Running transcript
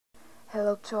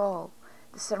Hello to all.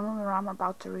 The sermon I'm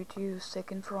about to read to you is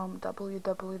taken from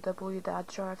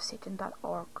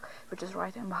www.joyofsatan.org, which is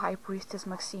written by High Priestess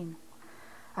Maxine.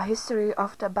 A history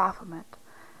of the Baphomet.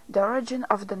 The origin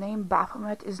of the name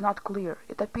Baphomet is not clear.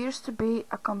 It appears to be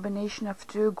a combination of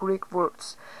two Greek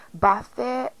words,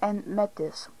 bathe and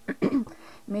metis,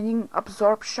 meaning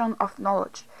absorption of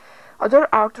knowledge.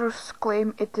 Other authors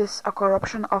claim it is a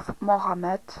corruption of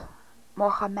Mohammed,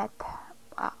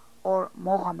 or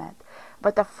Mohammed,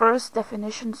 but the first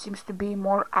definition seems to be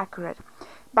more accurate.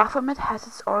 Baphomet has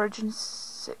its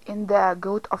origins in the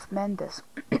goat of Mendes.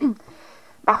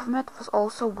 Baphomet was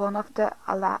also one of the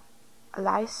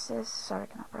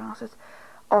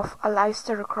of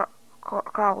Aleister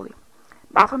Crowley.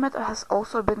 Baphomet has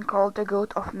also been called the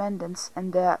goat of Mendes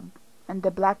and the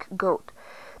black goat.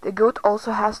 The goat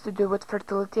also has to do with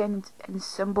fertility and is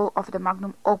symbol of the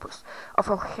magnum opus of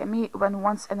alchemy when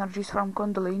one's energies from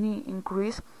Kundalini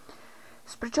increase.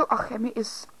 Spiritual alchemy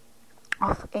is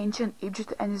of ancient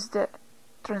Egypt and is the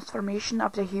transformation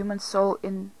of the human soul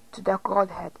into the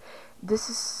Godhead. This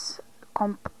is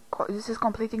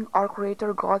completing our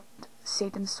Creator God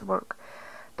Satan's work.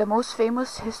 The most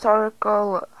famous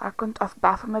historical account of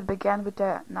Baphomet began with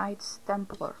the Knights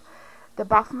Templar. The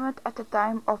Baphomet at the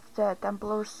time of the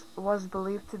Templars was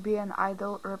believed to be an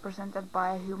idol represented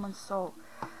by a human soul,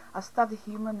 a stuffed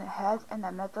human head and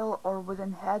a metal or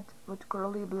wooden head with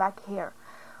curly black hair,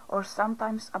 or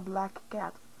sometimes a black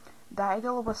cat. The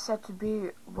idol was said to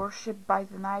be worshipped by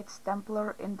the Knights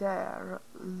Templar in the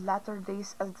latter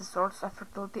days as the source of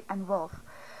fertility and wealth.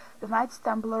 The Knights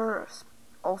Templars,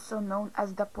 also known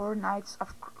as the Poor Knights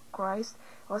of Christ,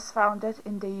 was founded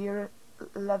in the year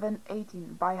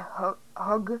 1118 by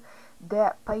Hug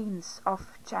de Payens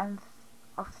of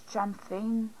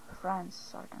Champagne,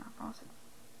 France.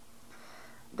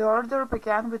 The order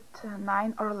began with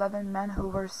 9 or 11 men who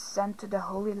were sent to the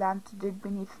Holy Land to dig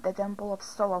beneath the Temple of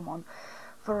Solomon,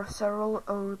 for several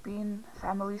European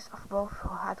families of wealth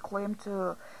who had claimed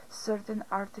to certain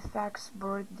artifacts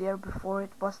buried there before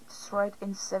it was destroyed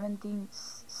in 17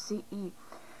 CE.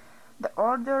 The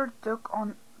order took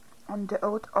on the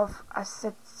oath of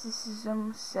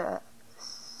asceticism,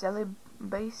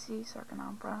 celibacy,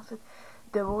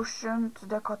 devotion to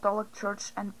the Catholic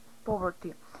Church, and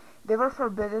poverty. They were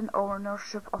forbidden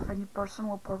ownership of any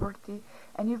personal property.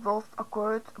 Any wealth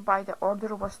acquired by the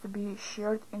order was to be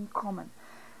shared in common.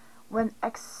 When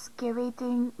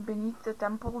excavating beneath the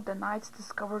temple, the knights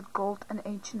discovered gold and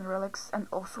ancient relics and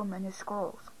also many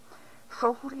scrolls.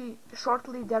 Shortly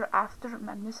thereafter,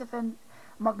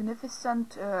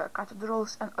 magnificent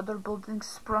cathedrals and other buildings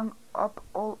sprung up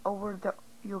all over the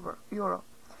Europe.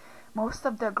 Most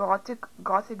of the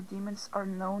Gothic demons are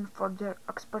known for their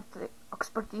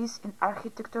expertise in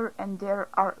architecture, and there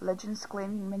are legends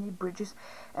claiming many bridges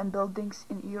and buildings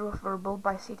in Europe were built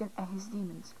by Satan and his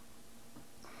demons.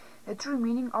 The true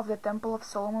meaning of the Temple of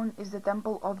Solomon is the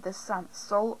Temple of the Sun.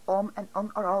 Sol, Om, and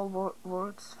On are all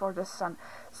words for the sun.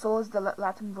 Sol is the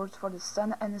Latin word for the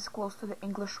sun and is close to the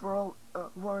English word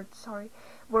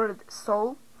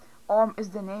soul. Om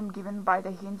is the name given by the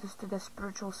Hindus to the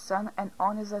spiritual sun, and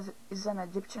On is an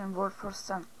Egyptian word for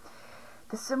sun.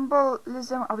 The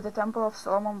symbolism of the Temple of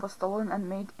Solomon was stolen and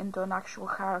made into an actual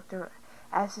character,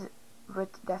 as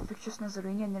with the fictitious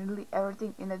Nazarene and nearly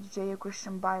everything in the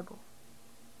Judeo-Christian Bible.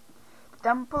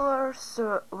 Templars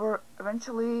were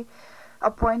eventually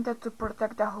appointed to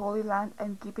protect the Holy Land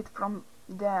and keep it from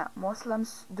the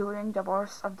Muslims during the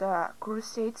wars of the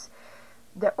Crusades.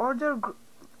 The order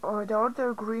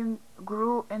grew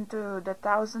into the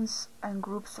thousands, and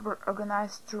groups were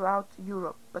organized throughout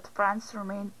Europe, but France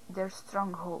remained their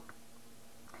stronghold.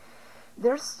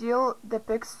 Their seal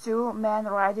depicts two men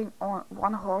riding on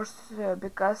one horse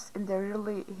because in the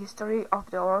early history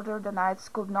of the order the knights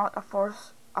could not afford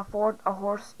a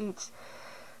horse each.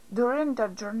 During their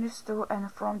journeys to and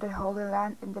from the Holy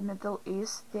Land in the Middle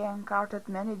East, they encountered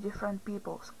many different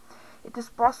peoples. It is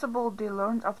possible they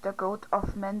learned of the goat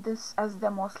of Mendes as the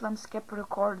Muslims kept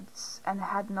records and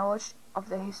had knowledge of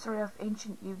the history of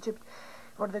ancient Egypt,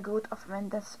 where the goat of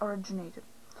Mendes originated.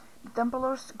 The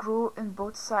Templars grew in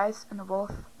both size and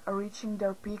wealth, reaching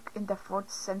their peak in the 4th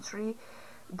century.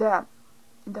 In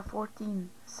the 14th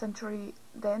century,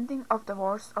 the ending of the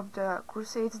wars of the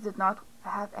Crusades did not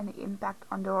have any impact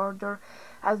on the order,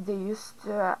 as they used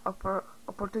the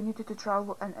opportunity to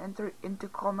travel and enter into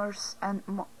commerce and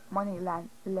money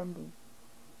lending.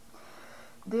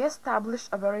 They established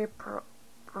a very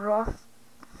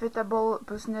profitable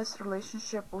business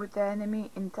relationship with the enemy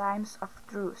in times of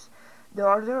truce. The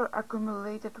order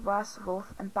accumulated vast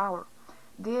wealth and power.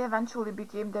 They eventually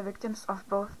became the victims of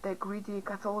both the greedy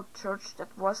Catholic Church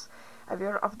that was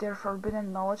aware of their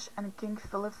forbidden knowledge and King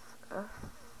Philip IV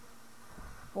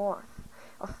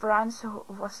of France, who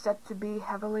was said to be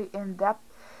heavily in debt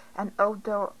and owed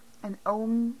the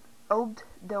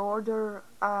order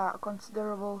a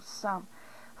considerable sum.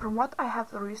 From what I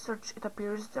have researched, it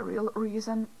appears the real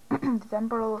reason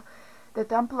the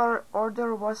Templar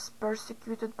order was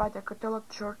persecuted by the Catholic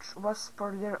Church was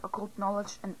for their occult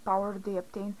knowledge and power they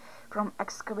obtained from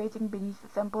excavating beneath the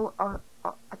temple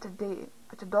at the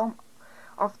dome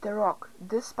of the rock.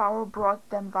 This power brought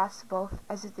them vast wealth,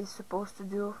 as it is supposed to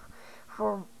do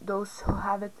for those who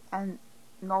have it and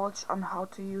knowledge on how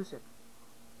to use it.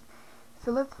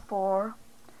 Philip IV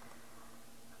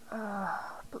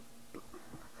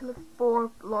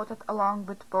plotted along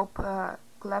with Pope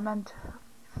Clement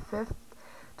V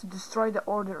to destroy the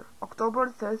order. October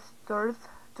 3rd,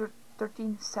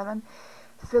 1307,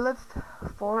 Philip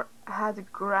IV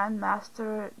had Grand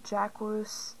Master Jacques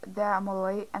de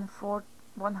Molay and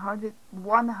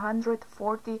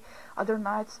 140 other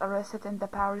knights arrested in the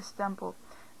Paris temple.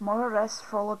 More arrests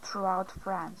followed throughout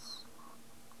France.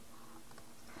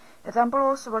 The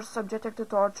templars were subjected to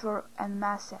torture en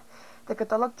masse. The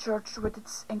Catholic Church, with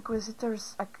its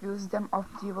inquisitors, accused them of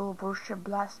devil worship,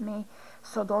 blasphemy,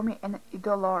 sodomy, and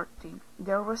idolatry.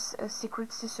 There was a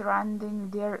secrecy surrounding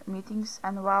their meetings,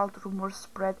 and wild rumors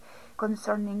spread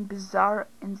concerning bizarre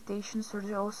invitations,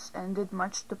 rituals, and did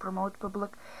much to promote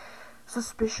public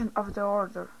suspicion of the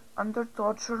order. Under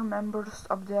torture, members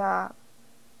of the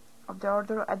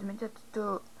order admitted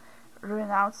to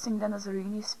renouncing the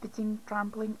Nazarene, spitting,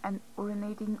 trampling, and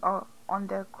urinating on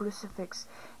the crucifix,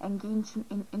 engaging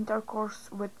in intercourse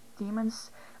with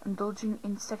demons, indulging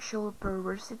in sexual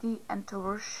perversity, and to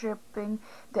worshipping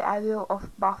the idol of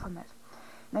Baphomet.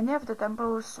 Many of the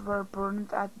Templars were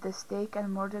burned at the stake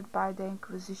and murdered by the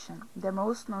Inquisition, the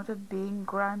most noted being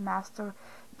Grand Master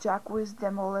Jacques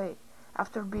de Molay.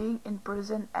 After being in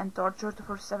prison and tortured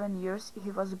for 7 years,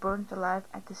 he was burned alive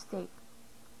at the stake.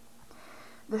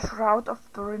 The shroud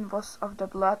of Turin was of the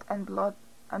blood and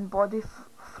body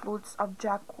fluids of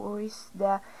Jacques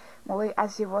de Molay,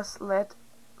 as he was laid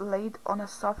on a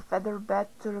soft feather bed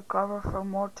to recover from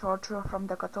more torture from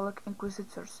the Catholic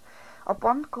inquisitors.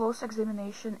 Upon close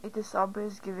examination, it is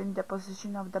obvious, given the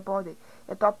position of the body.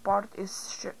 The top part is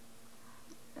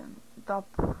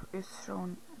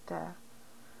shown there.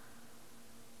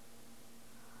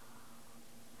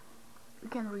 You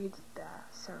can read the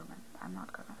sermon. I'm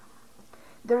not gonna.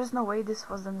 There is no way this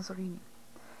was the Nazarene.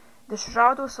 The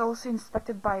shroud was also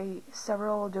inspected by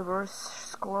several diverse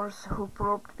scholars who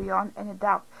proved beyond any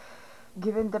doubt.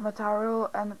 Given the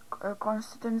material and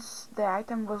constituents, the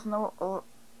item was no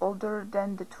older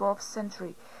than the 12th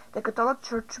century. The Catholic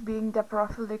Church, being the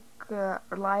prolific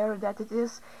liar that it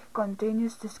is,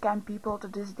 continues to scam people to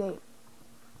this day.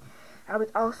 I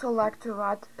would also like to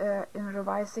add, in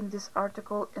revising this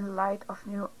article in light of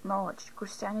new knowledge,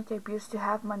 Christianity appears to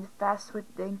have manifested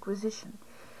with the Inquisition.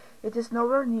 It is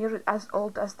nowhere near as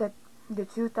old as the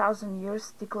 2,000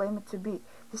 years they claim it to be.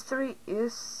 History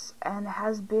is and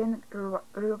has been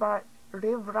rewritten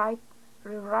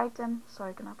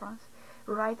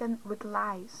with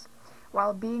lies,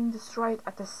 while being destroyed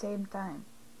at the same time.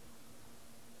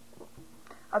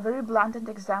 A very blatant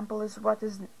example is what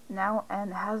is now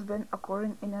and has been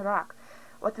occurring in Iraq.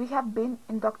 What we have been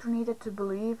indoctrinated to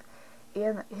believe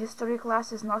in history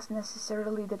class is not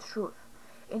necessarily the truth.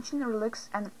 Ancient relics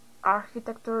and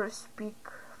architecture speak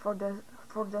for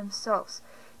themselves.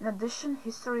 In addition,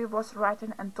 history was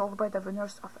written and told by the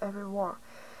winners of every war.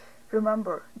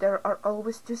 Remember, there are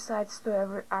always two sides to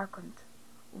every argument.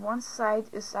 One side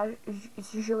is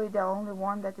usually the only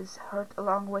one that is heard,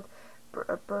 along with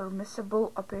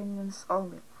permissible opinions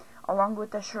only. Along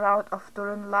with the Shroud of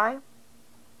Turin lie,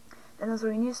 the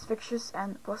Nazarene is fictitious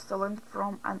and postulant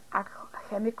from an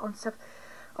alchemic concept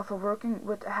of a working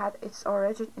which had its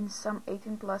origin in some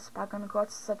 18-plus pagan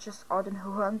gods such as Odin,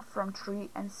 who hung from tree,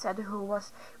 and Seth, who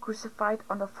was crucified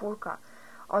on a forca,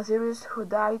 Osiris, who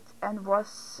died and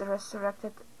was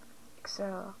resurrected,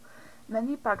 etc.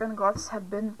 Many pagan gods have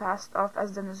been passed off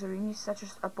as the Nazarene, such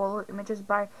as Apollo. Images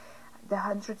by the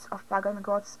hundreds of pagan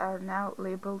gods are now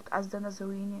labeled as the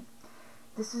Nazarene.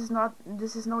 This is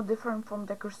no different from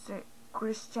the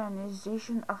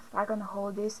Christianization of pagan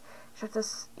holidays such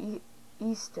as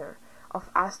Easter,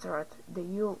 of Astaroth, the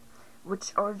Yule,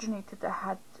 which originated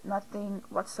had nothing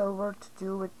whatsoever to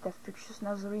do with the fictitious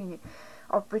Nazarene,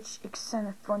 of which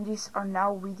Xenophonies are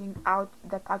now weeding out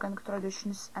the pagan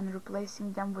traditions and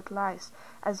replacing them with lies,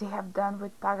 as they have done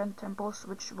with pagan temples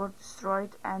which were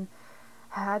destroyed and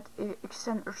had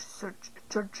extant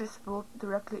churches built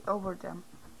directly over them.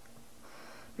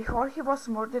 Before he was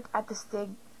murdered at the stake,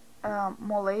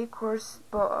 Molay cursed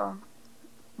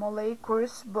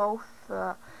both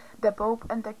the Pope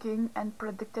and the King and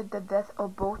predicted the death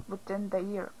of both within the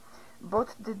year.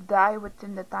 Both did die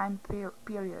within the time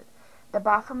period. The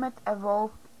Baphomet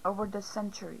evolved over the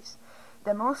centuries.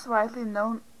 The most widely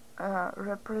known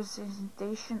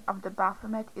representation of the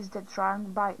Baphomet is the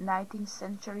drawing by 19th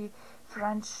century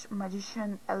French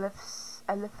magician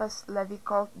Eliphas Levi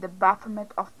called the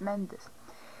Baphomet of Mendes.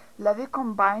 Levi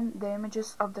combined the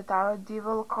images of the Tarot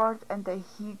Devil card and the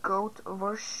he-goat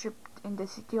worshipped in the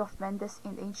city of Mendes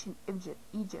in ancient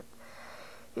Egypt.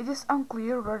 It is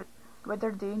unclear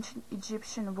whether the ancient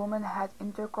Egyptian woman had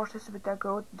intercourse with a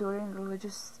goat during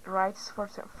religious rites for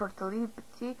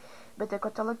fertility, but the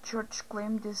Catholic Church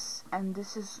claimed this, and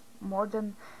this is more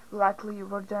than likely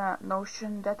where the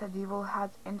notion that a devil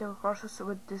had intercourse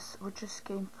with these witches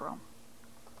came from.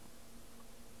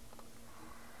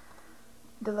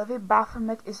 The Levi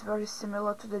Baphomet is very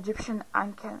similar to the Egyptian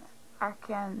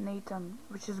Akhenaten,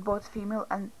 which is both male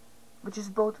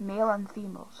and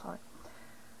female.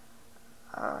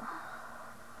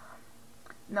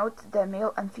 Note the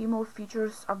male and female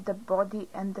features of the body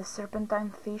and the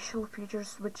serpentine facial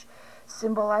features which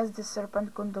symbolize the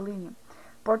serpent Kundalini,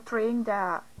 portraying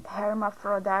the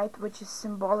hermaphrodite, which is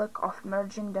symbolic of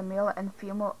merging the male and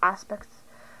female aspects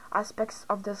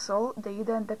of the soul, the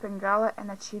Ida and the Pingala, and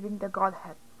achieving the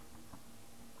Godhead.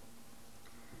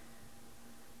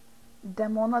 The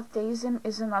monotheism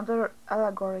is another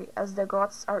allegory, as the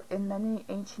gods are in many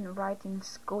ancient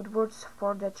writings code words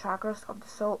for the chakras of the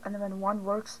soul, and when one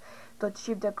works to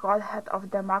achieve the Godhead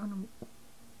of the magnum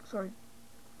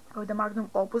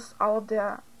opus, all of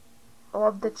the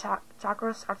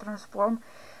chakras are transformed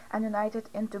and united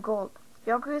into gold.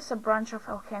 Yoga is a branch of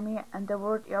alchemy, and the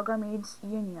word yoga means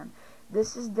union.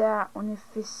 This is the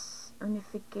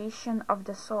unification of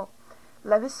the soul.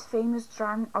 Levi's famous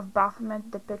drawing of Baphomet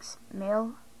depicts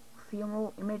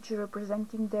male-female imagery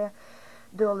representing the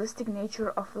dualistic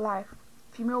nature of life.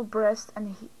 Female breast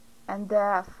and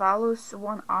the phallus,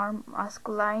 one arm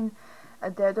masculine,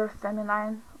 the other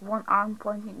feminine, one arm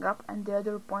pointing up and the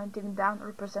other pointing down,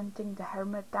 representing the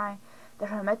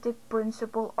hermetic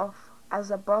principle of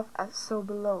as above, as so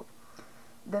below.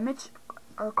 The image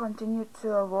continued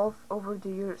to evolve over the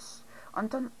years.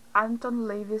 Anton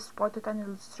Levy spotted an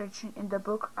illustration in the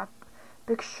book A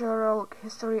Pictorial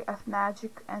History of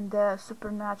Magic and the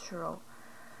Supernatural.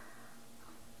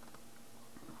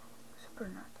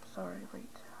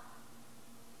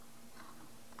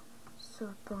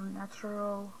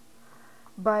 Supernatural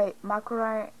by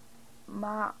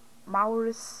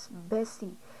Maurice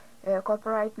Bessie.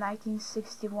 Copyright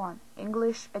 1961.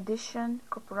 English edition,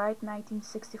 copyright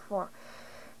 1964.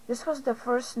 This was the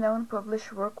first known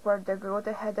published work where the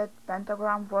goat-headed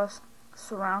pentagram was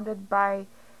surrounded by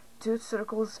two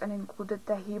circles and included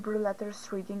the Hebrew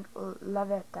letters reading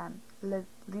Leviathan. I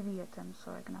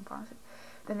cannot pronounce it.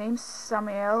 The names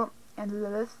Samael and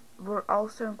Lilith were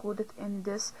also included in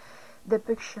this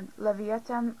depiction.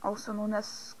 Leviathan, also known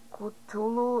as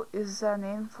Cthulhu, is a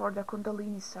name for the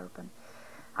Kundalini serpent.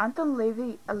 Anton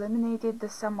Levy eliminated the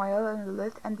Samael and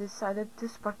Lilith and decided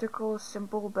this particular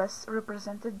symbol best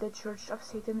represented the Church of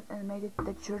Satan and made it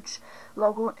the church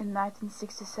logo in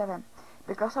 1967.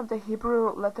 Because of the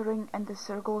Hebrew lettering and the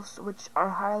circles, which are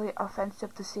highly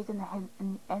offensive to Satan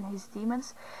and his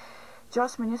demons,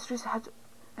 Josh Ministries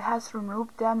has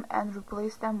removed them and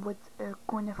replaced them with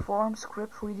cuneiform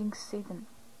script reading Satan.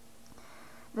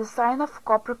 The sign of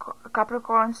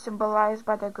Capricorn, symbolized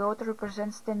by the goat,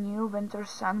 represents the new winter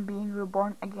sun being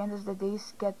reborn again as the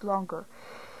days get longer.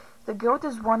 The goat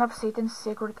is one of Satan's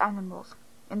sacred animals.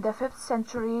 In the 5th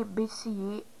century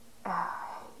BCE,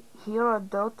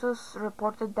 Herodotus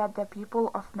reported that the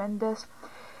people of Mendes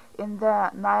in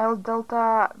the Nile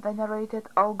Delta venerated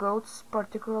all goats,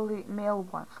 particularly male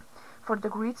ones. For the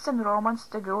Greeks and Romans,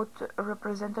 the goat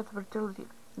represented fertility.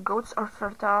 Goats are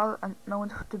fertile and known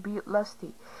to be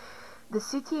lusty. The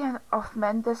city of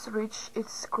Mendes reached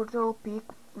its critical peak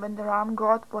when the ram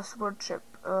god was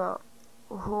worshipped,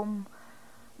 whom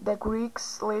the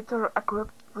Greeks later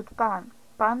equipped with Pan.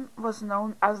 Pan was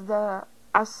known as a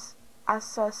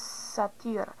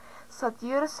satyr.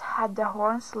 Satyrs had the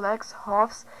horns, legs,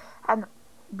 hooves, and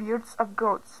beards of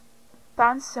goats.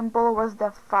 Pan's symbol was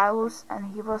the phallus,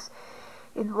 and he was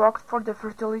invoked for the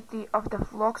fertility of the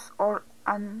flocks or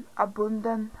an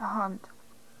abundant hunt.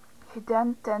 He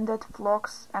then tended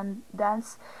flocks and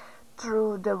danced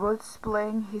through the woods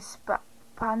playing his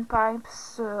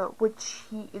panpipes, which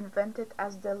he invented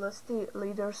as the lusty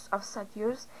leaders of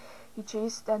satyrs. he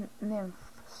chased the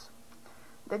nymphs.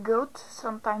 The goat,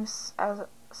 sometimes a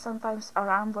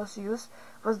ram was used,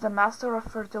 was the master of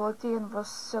fertility and was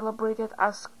celebrated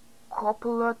as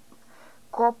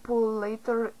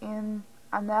copulator in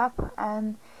Anap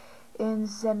and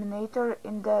inseminator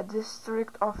in the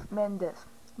district of Mendes,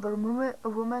 where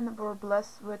women were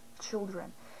blessed with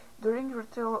children. During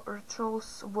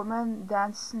rituals, women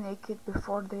danced naked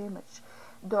before the image.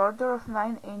 The Order of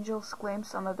Nine Angels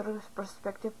claims another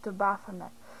perspective to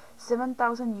Baphomet.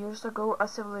 7,000 years ago, a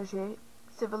civilization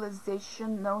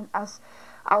known as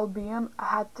Albion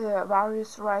had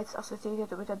various rites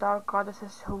associated with a dark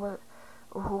goddess who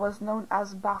was known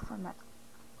as Baphomet.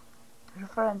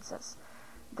 References: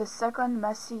 The Second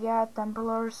Messiah,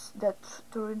 Templars, The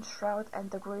Turin Shroud,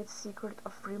 and the Great Secret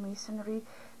of Freemasonry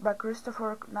by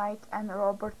Christopher Knight and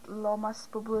Robert Lomas,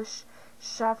 published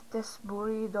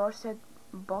Shaftesbury, Dorset,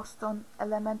 Boston,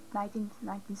 Element,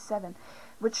 1997.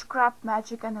 Witchcraft,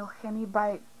 Magic and Alchemy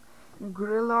by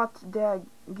Grilot de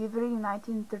Givry,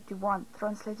 1931.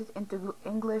 Translated into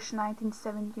English,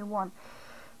 1971.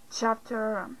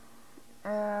 Chapter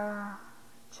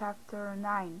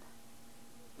 9.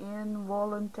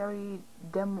 Involuntary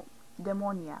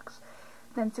Demoniacs.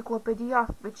 The Encyclopedia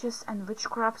of Witches and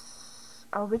Witchcraft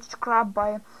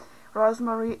by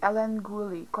Rosemary Ellen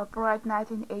Gulley, copyright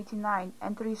 1989.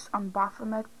 Entries on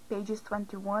Baphomet, pages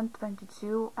 21,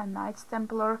 22, and Knights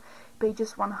Templar,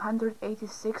 pages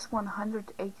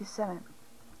 186-187.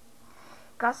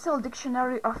 Castle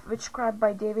Dictionary of Witchcraft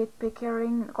by David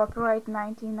Pickering, copyright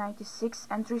 1996.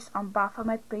 Entries on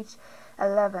Baphomet, page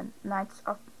 11.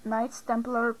 Knights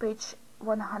Templar, page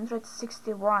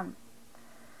 161.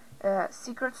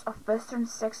 Secrets of Western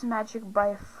Sex Magic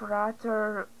by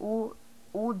Frater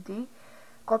U.D.,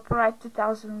 copyright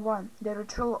 2001. The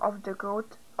Ritual of the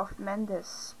Goat of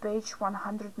Mendes, page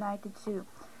 192.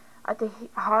 At the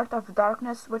Heart of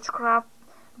Darkness, Witchcraft,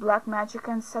 Black Magic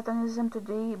and Satanism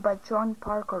Today by John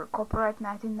Parker, copyright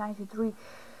 1993,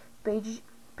 page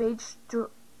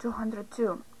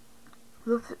 202.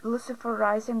 Lucifer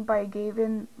Rising by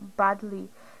Gavin Badley,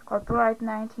 copyright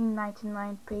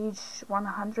 1999, page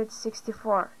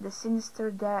 164. The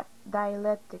Sinister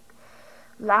Dialectic.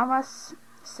 Llamas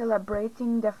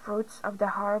Celebrating the Fruits of the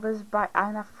Harvest by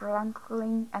Anna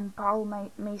Franklin and Paul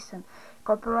Mason,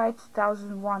 copyright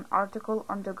 2001. Article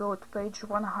on the Goat, page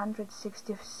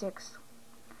 166.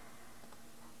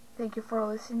 Thank you for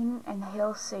listening, and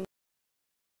hail Satan.